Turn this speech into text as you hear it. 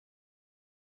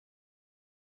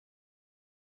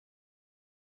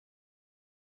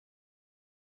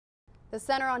The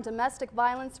Center on Domestic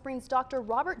Violence brings Dr.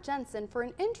 Robert Jensen for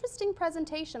an interesting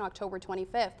presentation October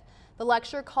 25th. The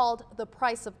lecture, called The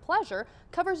Price of Pleasure,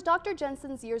 covers Dr.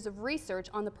 Jensen's years of research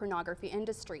on the pornography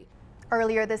industry.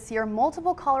 Earlier this year,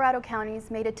 multiple Colorado counties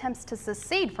made attempts to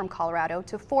secede from Colorado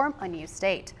to form a new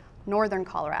state, Northern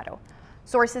Colorado.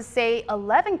 Sources say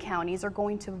 11 counties are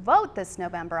going to vote this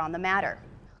November on the matter.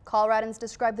 Coloradans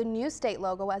describe the new state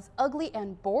logo as ugly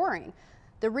and boring.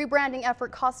 The rebranding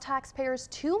effort cost taxpayers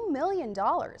 $2 million.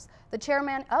 The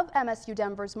chairman of MSU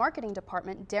Denver's marketing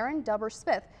department, Darren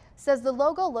Dubber-Smith, says the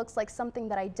logo looks like something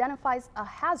that identifies a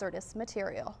hazardous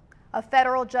material. A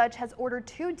federal judge has ordered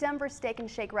 2 Denver Steak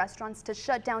and Shake restaurants to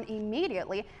shut down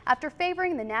immediately after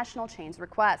favoring the national chain's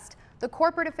request. The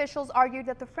corporate officials argued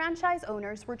that the franchise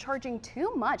owners were charging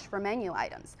too much for menu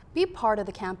items. Be part of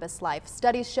the campus life.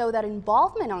 Studies show that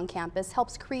involvement on campus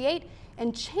helps create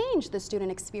and change the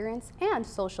student experience and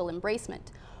social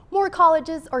embracement. More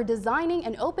colleges are designing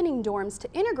and opening dorms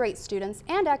to integrate students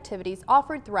and activities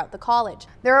offered throughout the college.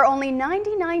 There are only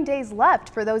 99 days left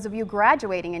for those of you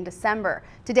graduating in December.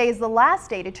 Today is the last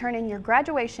day to turn in your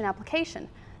graduation application.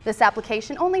 This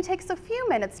application only takes a few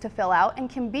minutes to fill out and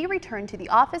can be returned to the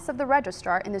office of the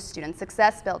registrar in the Student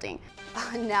Success Building.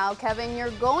 Now, Kevin, you're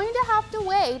going to have to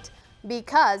wait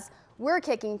because we're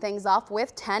kicking things off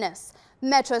with tennis.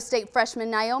 Metro State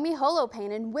freshman Naomi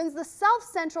Holopainen wins the South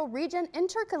Central Region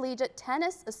Intercollegiate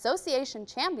Tennis Association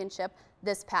Championship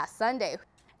this past Sunday.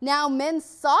 Now, men's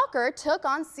soccer took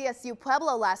on CSU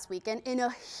Pueblo last weekend in a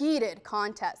heated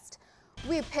contest.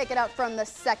 We pick it up from the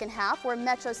second half, where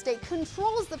Metro State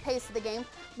controls the pace of the game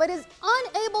but is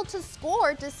unable to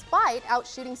score despite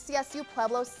outshooting CSU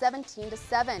Pueblo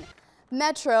 17-7.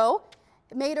 Metro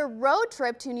made a road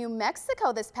trip to New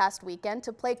Mexico this past weekend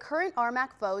to play current RMAC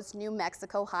foes New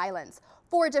Mexico Highlands.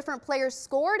 4 different players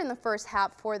scored in the first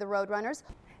half for the Roadrunners.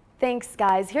 Thanks,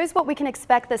 guys. Here's what we can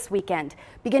expect this weekend.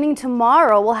 Beginning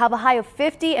tomorrow, we'll have a high of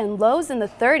 50 and lows in the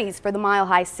 30s for the Mile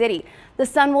High City. The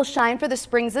sun will shine for the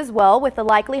Springs as well, with a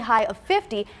likely high of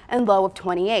 50 and low of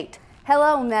 28.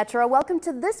 Hello, Metro. Welcome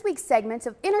to this week's segment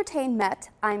of Entertain Met.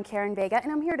 I'm Karen Vega,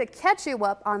 and I'm here to catch you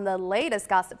up on the latest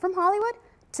gossip from Hollywood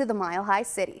to the Mile High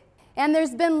City. And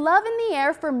there's been love in the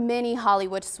air for many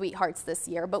Hollywood sweethearts this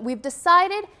year, but we've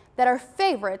decided that our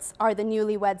favorites are the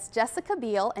newlyweds Jessica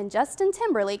Biel and Justin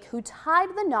Timberlake, who tied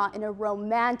the knot in a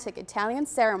romantic Italian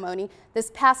ceremony this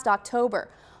past October.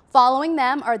 Following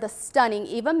them are the stunning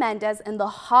Eva Mendes and the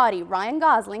haughty Ryan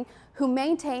Gosling, who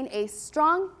maintain a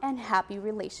strong and happy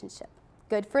relationship.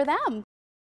 Good for them.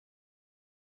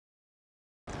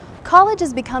 College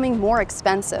is becoming more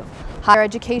expensive. Higher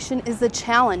education is a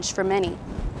challenge for many.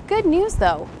 Good news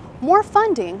though, more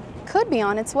funding could be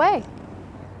on its way.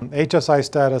 HSI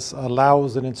status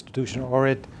allows an institution, or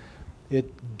it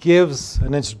gives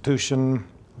an institution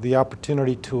the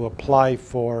opportunity to apply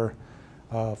for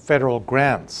federal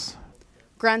grants.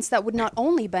 Grants that would not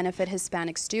only benefit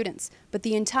Hispanic students, but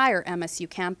the entire MSU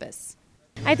campus.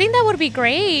 I think that would be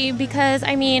great because,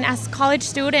 I mean, as college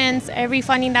students, every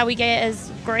funding that we get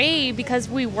is great because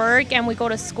we work and we go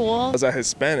to school. As a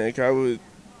Hispanic,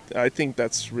 I think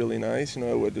that's really nice. You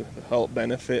know, it would help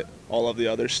benefit all of the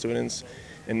other students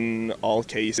in all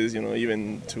cases, you know,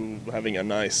 even to having a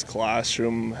nice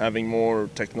classroom, having more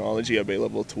technology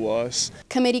available to us.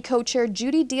 Committee co-chair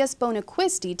Judy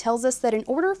Diaz-Bonaquisti tells us that in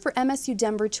order for MSU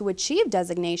Denver to achieve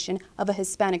designation of a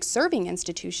Hispanic serving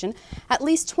institution, at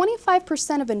least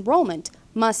 25% of enrollment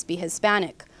must be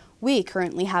Hispanic. We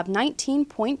currently have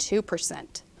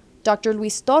 19.2%. Dr.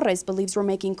 Luis Torres believes we're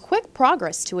making quick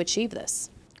progress to achieve this.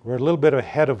 We're a little bit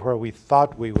ahead of where we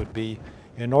thought we would be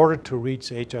in order to reach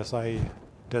HSI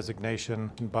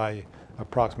designation by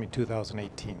approximately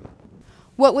 2018.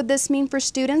 What would this mean for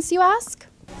students, you ask?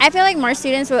 I feel like more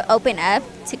students will open up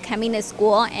to coming to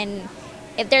school, and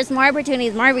if there's more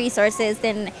opportunities, more resources,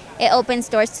 then it opens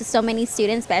doors to so many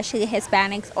students, especially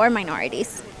Hispanics or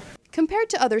minorities. Compared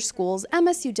to other schools,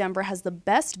 MSU Denver has the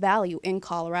best value in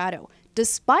Colorado,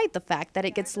 despite the fact that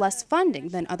it gets less funding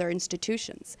than other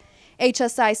institutions.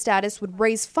 HSI status would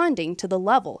raise funding to the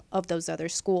level of those other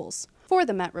schools. For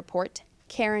the Met Report,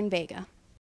 Karen Vega.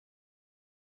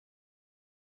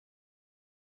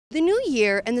 The new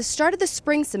year and the start of the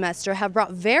spring semester have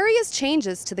brought various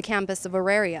changes to the campus of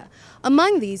Auraria.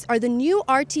 Among these are the new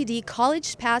RTD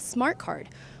College Pass Smart Card,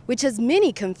 which has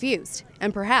many confused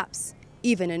and perhaps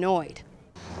even annoyed.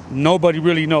 Nobody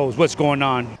really knows what's going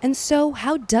on. And so,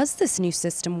 how does this new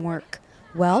system work?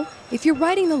 Well, if you're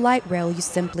riding the light rail, you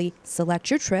simply select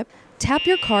your trip, tap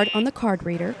your card on the card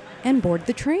reader, and board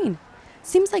the train.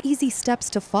 Seems like easy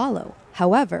steps to follow.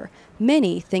 However,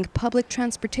 many think public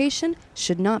transportation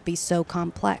should not be so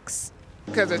complex.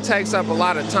 Because it takes up a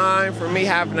lot of time for me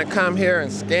having to come here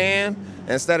and scan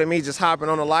instead of me just hopping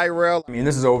on the light rail. I mean,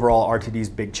 this is overall RTD's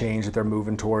big change that they're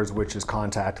moving towards, which is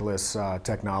contactless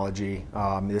technology.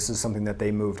 This is something that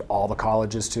they moved all the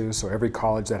colleges to, so every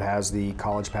college that has the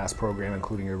College Pass program,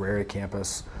 including your area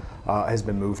campus, has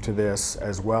been moved to this,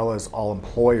 as well as all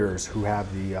employers who have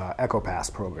the Echo Pass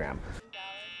program.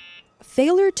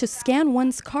 Failure to scan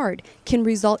one's card can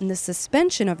result in the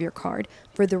suspension of your card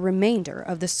for the remainder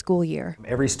of the school year.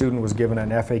 Every student was given an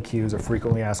FAQs, or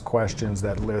frequently asked questions,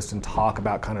 that list and talk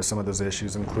about kind of some of those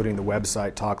issues, including the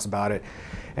website talks about it.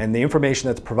 And the information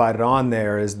that's provided on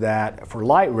there is that for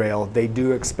light rail, they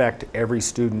do expect every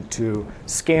student to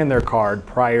scan their card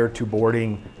prior to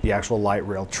boarding the actual light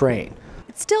rail train.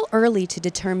 It's still early to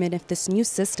determine if this new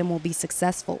system will be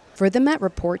successful. For the Met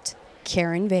Report,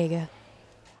 Karen Vega.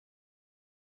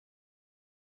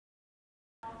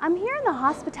 I'm here in the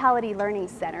Hospitality Learning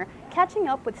Center catching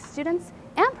up with students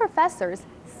and professors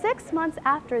 6 months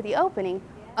after the opening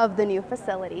of the new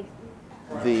facility.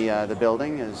 The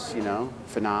building is,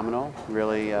 phenomenal.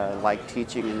 Really like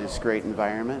teaching in this great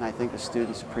environment. I think the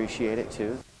students appreciate it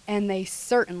too. And they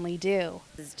certainly do.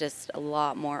 It's just a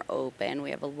lot more open. We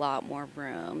have a lot more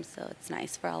room, so it's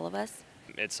nice for all of us.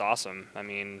 It's awesome. I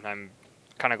mean, I'm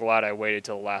kind of glad I waited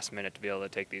till the last minute to be able to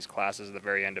take these classes at the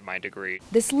very end of my degree.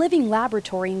 This living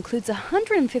laboratory includes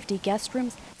 150 guest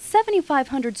rooms,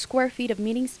 7,500 square feet of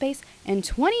meeting space, and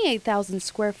 28,000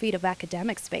 square feet of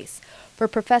academic space. For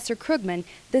Professor Krugman,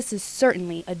 this is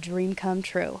certainly a dream come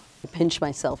true. I pinch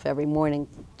myself every morning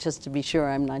just to be sure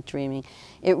I'm not dreaming.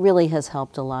 It really has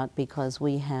helped a lot because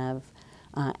we have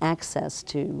access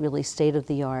to really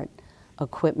state-of-the-art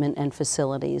equipment and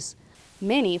facilities.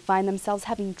 Many find themselves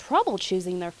having trouble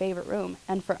choosing their favorite room,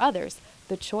 and for others,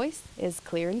 the choice is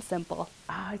clear and simple.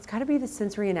 It's got to be the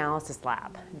sensory analysis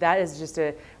lab. That is just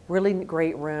a really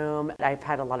great room. I've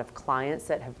had a lot of clients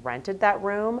that have rented that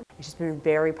room. It's just been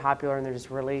very popular, and they're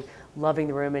just really loving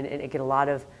the room, and I get a lot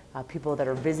of people that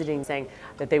are visiting saying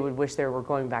that they would wish they were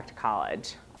going back to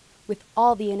college. With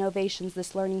all the innovations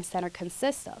this learning center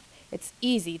consists of, it's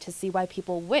easy to see why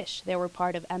people wish they were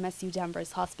part of MSU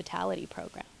Denver's hospitality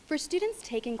program. For students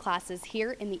taking classes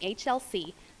here in the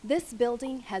HLC, this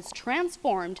building has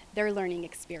transformed their learning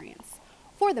experience.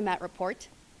 For the Met Report,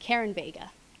 Karen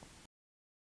Vega.